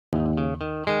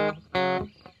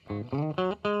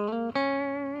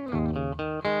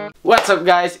What's up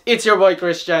guys? It's your boy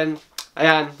Christian.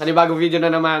 Ayan, panibagong video na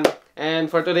naman.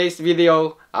 And for today's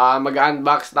video,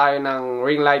 mag-unbox tayo ng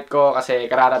ring light ko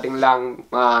kasi kararating lang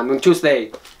nung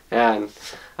Tuesday. Ayan.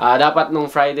 Dapat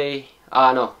nung Friday,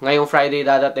 ngayong Friday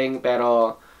dadating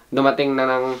pero dumating na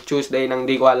ng Tuesday nang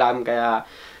di ko alam kaya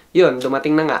yun,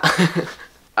 dumating na nga.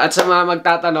 At sa mga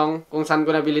magtatanong kung saan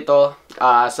ko nabili to,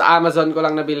 sa Amazon ko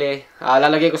lang nabili.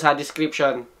 Lalagay ko sa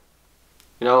description.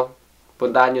 You know,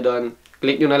 puntahan nyo doon.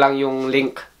 Click nyo na lang yung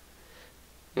link.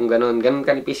 Yung ganun. Ganun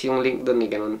kanipis yung link doon eh.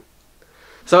 Ganun.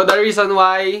 So, the reason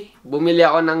why bumili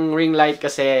ako ng ring light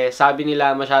kasi sabi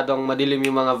nila masyadong madilim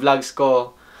yung mga vlogs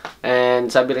ko. And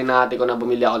sabi rin na ate ko na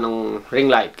bumili ako ng ring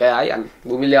light. Kaya ayan,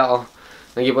 bumili ako.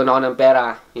 Nag-ipon ako ng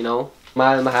pera. You know,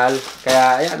 mahal-mahal.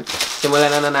 Kaya ayan, simulan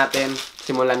na natin.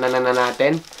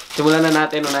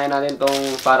 Unahin natin tong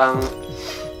parang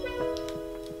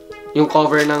yung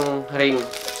cover ng ring.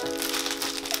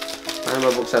 Ano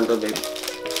mabuksan to, babe?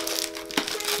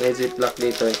 May ziplock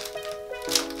dito eh.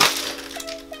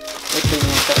 Ito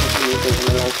yung dito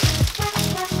na lang.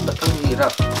 Ba't ang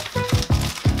hirap?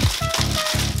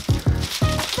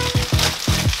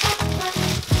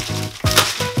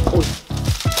 Uy!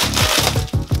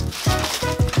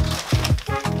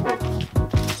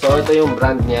 So, ito yung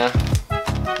brand niya.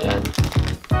 Ayan.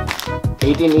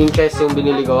 18 inches yung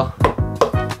binili ko.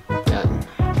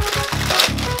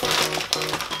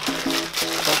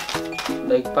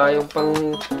 Like pa yung pang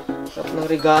ng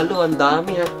regalo, ang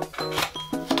dami ha.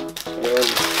 Ayan.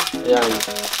 Ayan.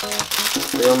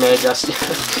 Ito yung medyas niya.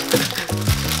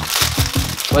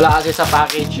 Wala kasi sa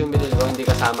package yung binili ko, hindi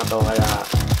kasama to kaya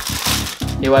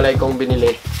hiwalay kong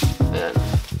binili. Ayan.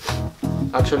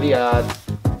 Actually,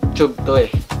 tube to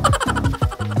eh.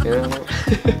 Ayan.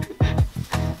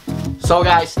 So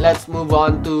guys, let's move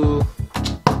on to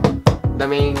the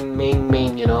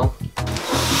main, you know.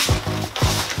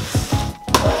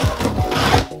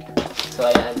 So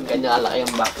ayan, ganyan kalaki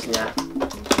yung box niya.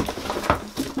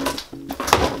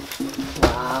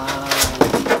 Wow!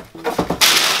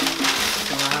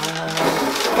 Wow!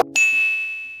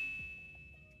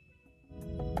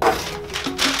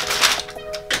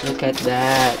 Look at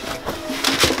that!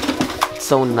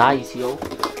 So nice, yo!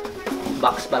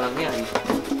 Box pa lang yan.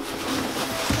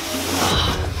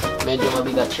 Medyo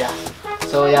mabigat siya.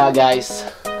 So yeah guys,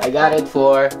 I got it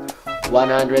for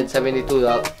 $172.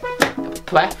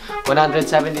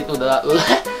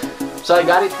 So I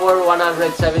got it for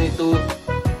 $172.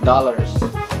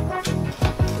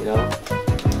 You know?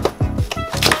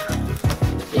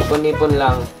 Ipon-ipon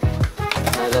lang.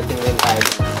 Nadating rin tayo.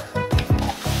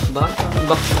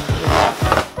 Box na.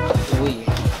 Uy.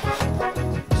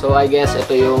 So I guess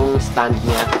ito yung stand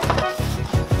niya.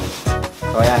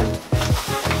 So ayan.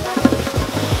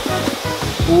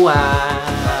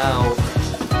 Wow!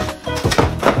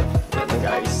 Ayan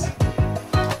guys.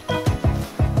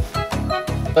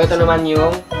 So ito naman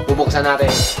yung bubuksan natin.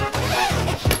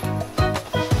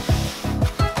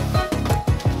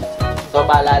 So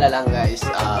paalala lang guys,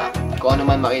 kung ano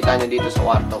man makita nyo dito sa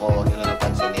kwarto ko, huwag nyo na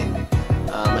napansinin.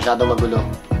 Masyado magulo.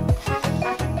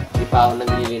 Hindi pa ako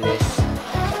naglilinis.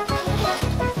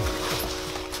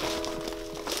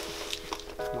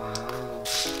 Wow.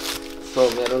 So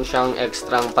meron siyang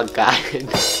ekstrang pagkain.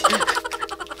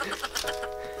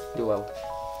 Wow.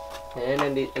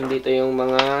 Ayan, nandito yung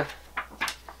mga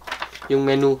yung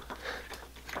menu.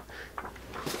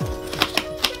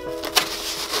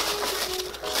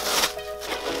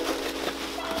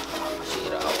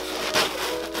 Sira ako.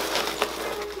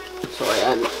 So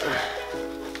ayan.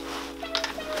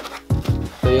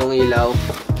 Ito yung ilaw.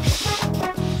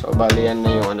 So bali yan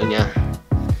na yung ano niya.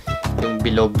 Yung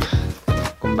bilog.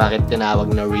 Kung bakit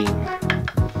tinawag na ring.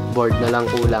 Board na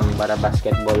lang kulang para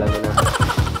basketball ano na.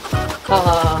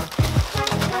 Haha.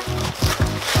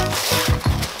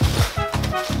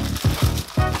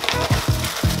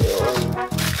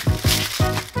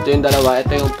 Ito yung dalawa,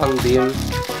 ito yung pang beam,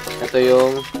 ito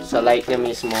yung sa light niya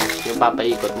mismo, yung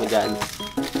papaikot mo dyan.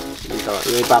 Dito,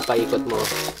 yung ipapaikot mo.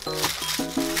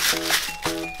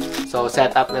 So,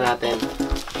 set up na natin.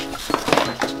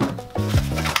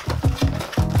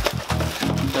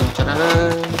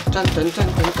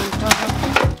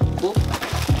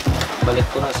 Balik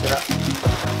ko na sira.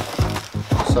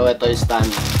 So, ito yung stand.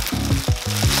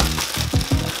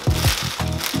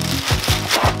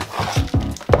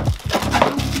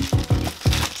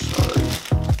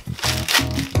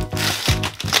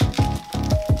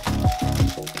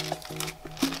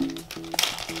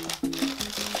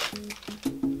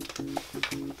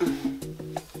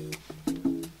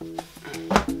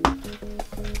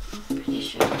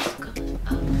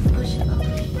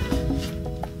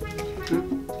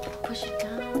 Push it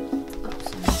down.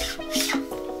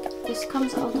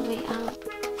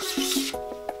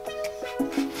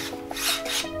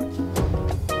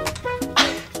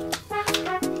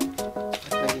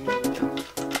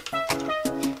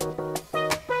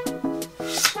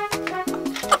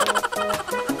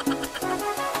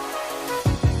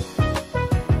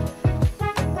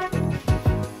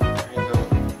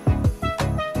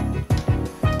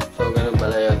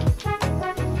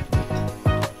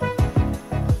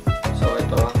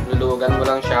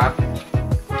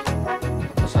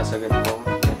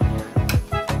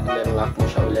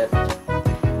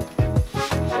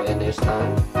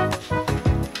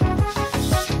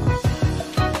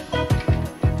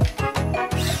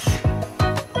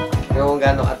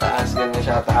 gano'ng kataas, ganyan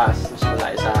siya kataas. Mas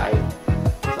malaki sa akin.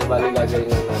 So, bali gagawin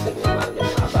lang natin yung mga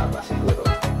ganyan kababa siguro.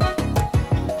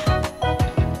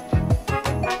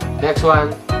 Next one.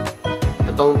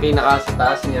 Itong pinaka sa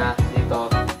taas niya, dito.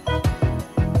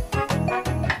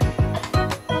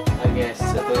 I guess,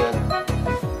 ito yun.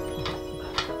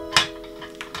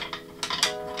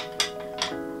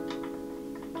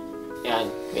 Yan,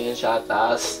 ganyan siya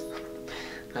kataas.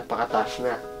 Napakataas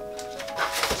na.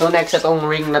 So next, itong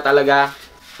ring na talaga.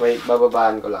 Wait,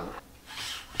 bababaan ko lang.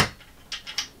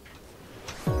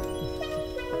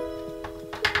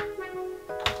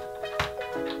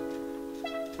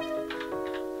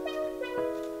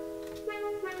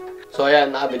 So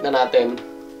ayan, nakabit na natin.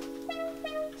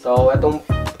 So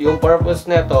yung purpose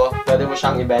nito, pwede mo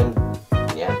siyang i-bend.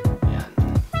 Yan, yan.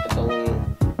 Itong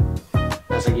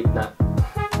nasa gitna.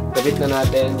 Kabit na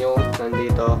natin yung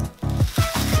nandito.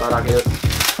 Para cute.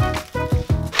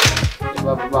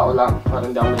 Ibababa ko lang para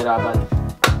hindi ako mahirapan.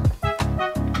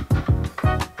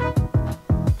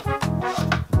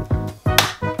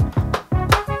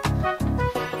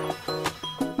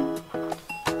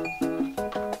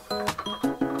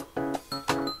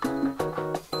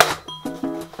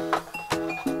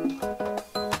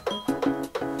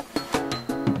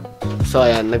 So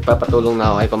ayan, nagpapatulong na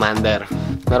ako kay Commander.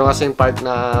 Meron kasing part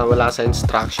na wala sa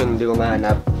instruction, hindi ko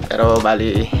mahanap. Pero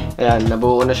bali, ayan,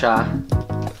 nabuo na siya.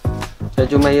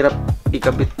 Medyo mahirap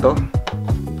ikabit to.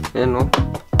 Ayan o,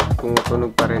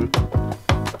 tumutunog pa rin.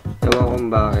 Ewan kung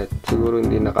bakit, siguro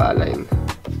hindi naka-align.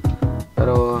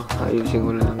 Pero ayusin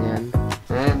ko na lang yan.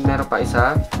 And meron pa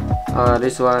isa.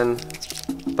 This one,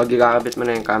 pag ikakabit mo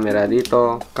na yung camera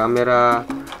dito, camera,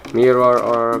 mirror,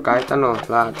 or kahit ano,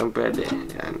 lahat yung pwede.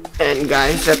 Ayan. And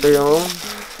guys, ito yung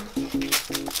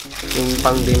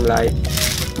pang dim light.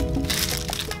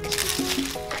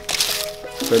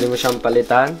 Pwede mo siyang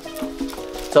palitan.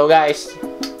 So guys,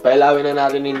 pailawin na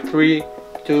natin in 3,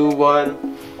 2, 1.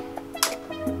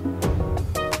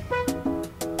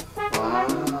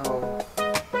 Wow!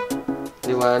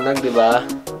 Liwanag, diba?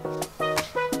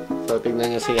 So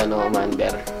tignan nyo si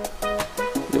Commander.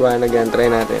 Liwanag yan, try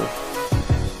natin.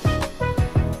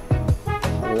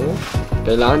 Oh,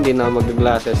 kailangan din na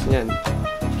mag-glasses niyan.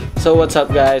 So what's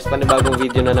up guys, panibagong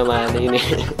video na naman.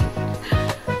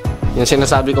 Yung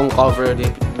sinasabi kong cover,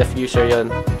 diffuser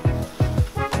yon.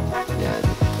 Yan.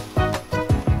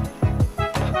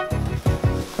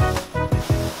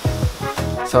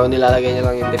 So nilalagay niya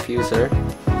lang yung diffuser.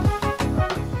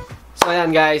 So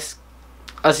ayan guys,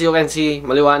 as you can see,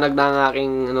 maliwanag na ang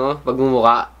aking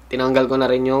pagmumuka. Tinanggal ko na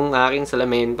rin yung aking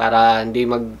salamin para hindi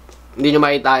nyo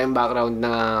makita yung background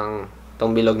ng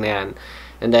tong bilog na yan.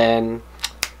 And then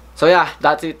so yeah,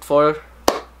 that's it for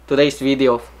today's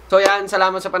video. So yan,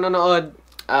 salamat sa panonood.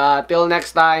 Till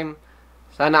next time,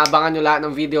 sana abangan nyo lahat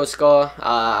ng videos ko.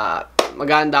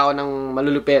 Maghahanda ako ng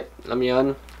malulupit. Alam mo yun?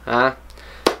 Ha?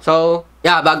 So,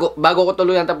 yeah, bago ko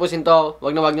tuluyan tapusin to,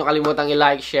 wag nyo kalimutang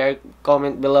i-like, share,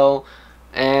 comment below,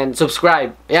 and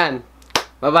subscribe. Ayan.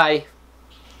 Bye-bye.